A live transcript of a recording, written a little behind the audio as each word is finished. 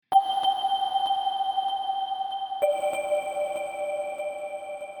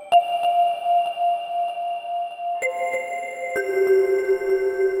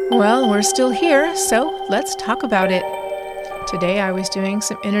Well, we're still here, so let's talk about it. Today I was doing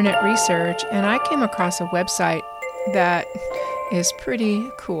some internet research and I came across a website that is pretty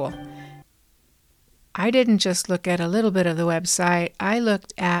cool. I didn't just look at a little bit of the website, I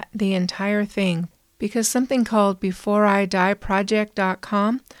looked at the entire thing because something called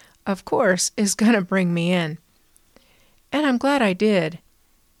beforeidieproject.com, of course, is going to bring me in. And I'm glad I did.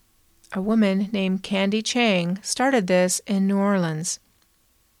 A woman named Candy Chang started this in New Orleans.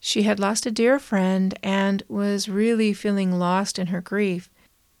 She had lost a dear friend and was really feeling lost in her grief.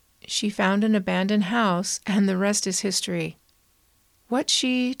 She found an abandoned house, and the rest is history. What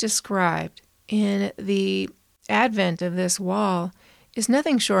she described in the advent of this wall is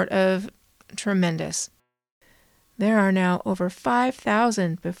nothing short of tremendous. There are now over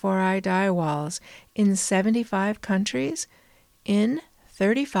 5,000 Before I Die walls in 75 countries in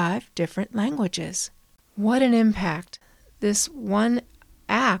 35 different languages. What an impact this one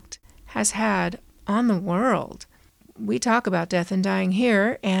act has had on the world. We talk about death and dying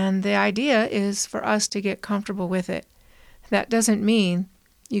here, and the idea is for us to get comfortable with it. That doesn't mean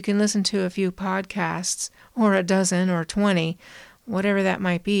you can listen to a few podcasts, or a dozen or 20, whatever that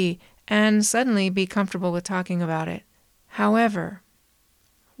might be, and suddenly be comfortable with talking about it. However,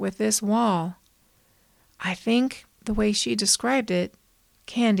 with this wall, I think the way she described it,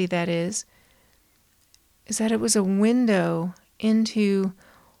 Candy that is that it was a window into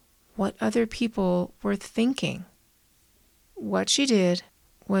what other people were thinking. What she did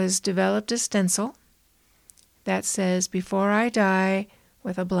was developed a stencil that says, "Before I die,"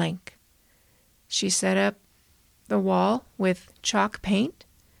 with a blank. She set up the wall with chalk paint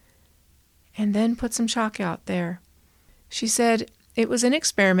and then put some chalk out there. She said it was an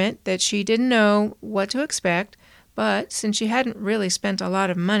experiment that she didn't know what to expect, but since she hadn't really spent a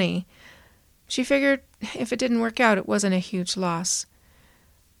lot of money, she figured if it didn't work out, it wasn't a huge loss.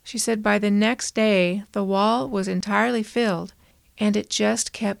 She said by the next day, the wall was entirely filled, and it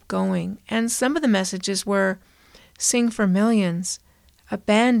just kept going. And some of the messages were, "Sing for millions,"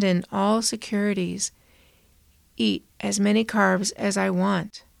 "Abandon all securities," "Eat as many carbs as I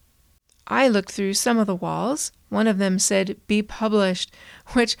want." I looked through some of the walls. One of them said, "Be published,"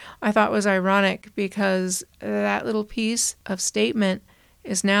 which I thought was ironic because that little piece of statement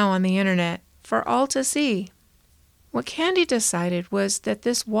is now on the internet for all to see. What Candy decided was that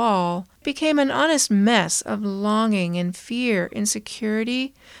this wall became an honest mess of longing and fear,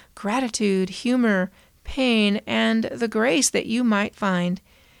 insecurity, gratitude, humor, pain, and the grace that you might find,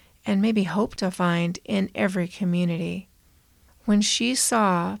 and maybe hope to find, in every community. When she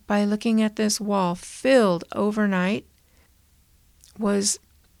saw, by looking at this wall filled overnight, was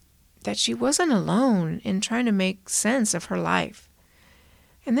that she wasn't alone in trying to make sense of her life.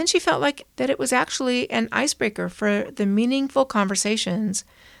 And then she felt like that it was actually an icebreaker for the meaningful conversations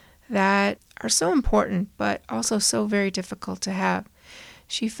that are so important but also so very difficult to have.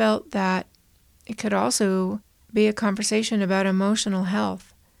 She felt that it could also be a conversation about emotional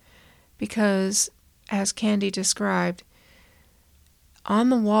health because, as Candy described,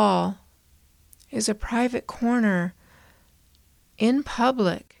 on the wall is a private corner in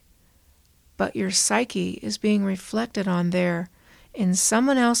public, but your psyche is being reflected on there in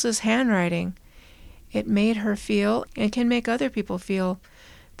someone else's handwriting. It made her feel, and can make other people feel,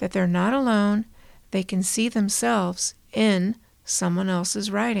 that they're not alone. They can see themselves in someone else's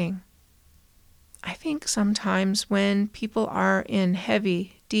writing. I think sometimes when people are in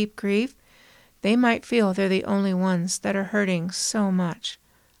heavy, deep grief, they might feel they're the only ones that are hurting so much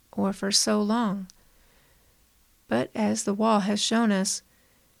or for so long. But as the wall has shown us,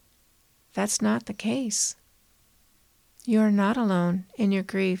 that's not the case. You're not alone in your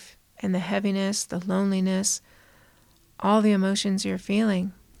grief and the heaviness, the loneliness, all the emotions you're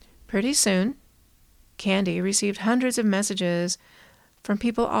feeling. Pretty soon, Candy received hundreds of messages from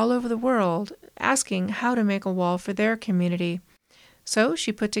people all over the world asking how to make a wall for their community. So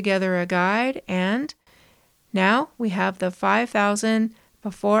she put together a guide, and now we have the 5,000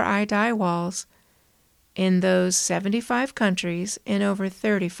 Before I Die walls in those 75 countries in over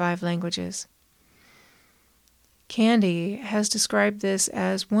 35 languages. Candy has described this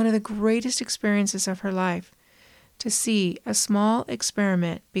as one of the greatest experiences of her life, to see a small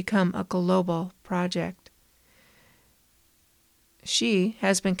experiment become a global project. She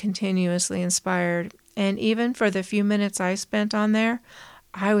has been continuously inspired, and even for the few minutes I spent on there,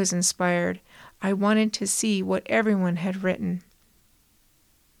 I was inspired. I wanted to see what everyone had written.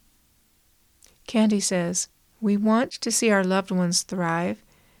 Candy says, "We want to see our loved ones thrive.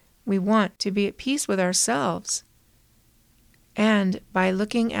 We want to be at peace with ourselves. And by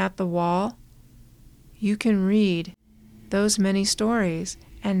looking at the wall, you can read those many stories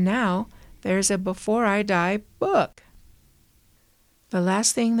And now there's a Before I Die book. The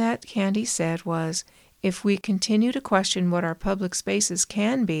last thing that Candy said was, if we continue to question what our public spaces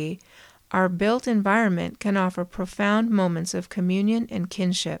can be, our built environment can offer profound moments of communion and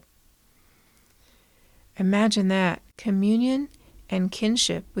kinship. Imagine that, communion and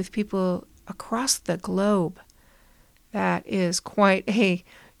kinship with people across the globe. That is quite a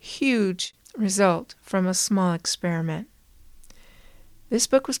huge result from a small experiment. This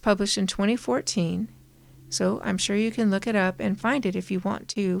book was published in 2014, so I'm sure you can look it up and find it if you want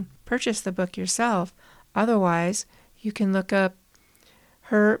to purchase the book yourself. Otherwise, you can look up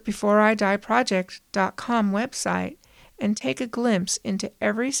her BeforeIDieProject.com website and take a glimpse into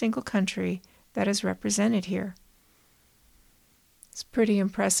every single country that is represented here. It's pretty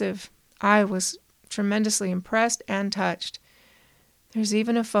impressive. I was tremendously impressed and touched. There's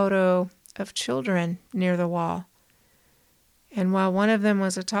even a photo of children near the wall. And while one of them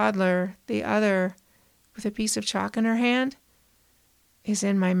was a toddler, the other, with a piece of chalk in her hand, is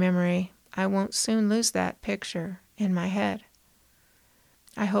in my memory. I won't soon lose that picture in my head.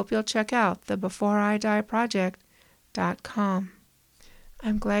 I hope you'll check out the BeforeIDieProject.com.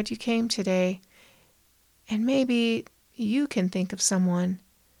 I'm glad you came today, and maybe you can think of someone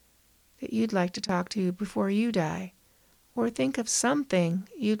that you'd like to talk to before you die, or think of something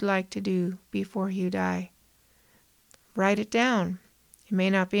you'd like to do before you die. Write it down. It may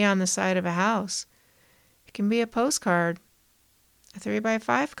not be on the side of a house. It can be a postcard, a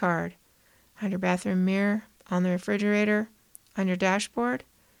 3x5 card, on your bathroom mirror, on the refrigerator, on your dashboard,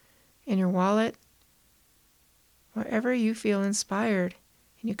 in your wallet, wherever you feel inspired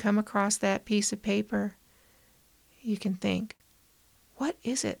and you come across that piece of paper, you can think, what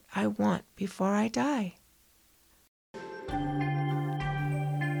is it I want before I die?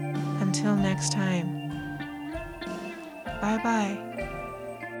 Until next time. Bye-bye.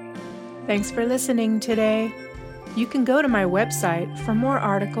 Thanks for listening today. You can go to my website for more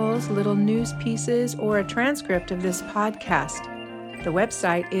articles, little news pieces, or a transcript of this podcast. The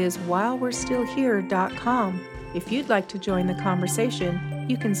website is whilewe'restillhere.com. If you'd like to join the conversation,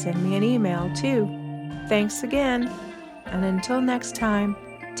 you can send me an email too. Thanks again, and until next time,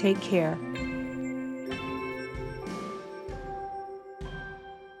 take care.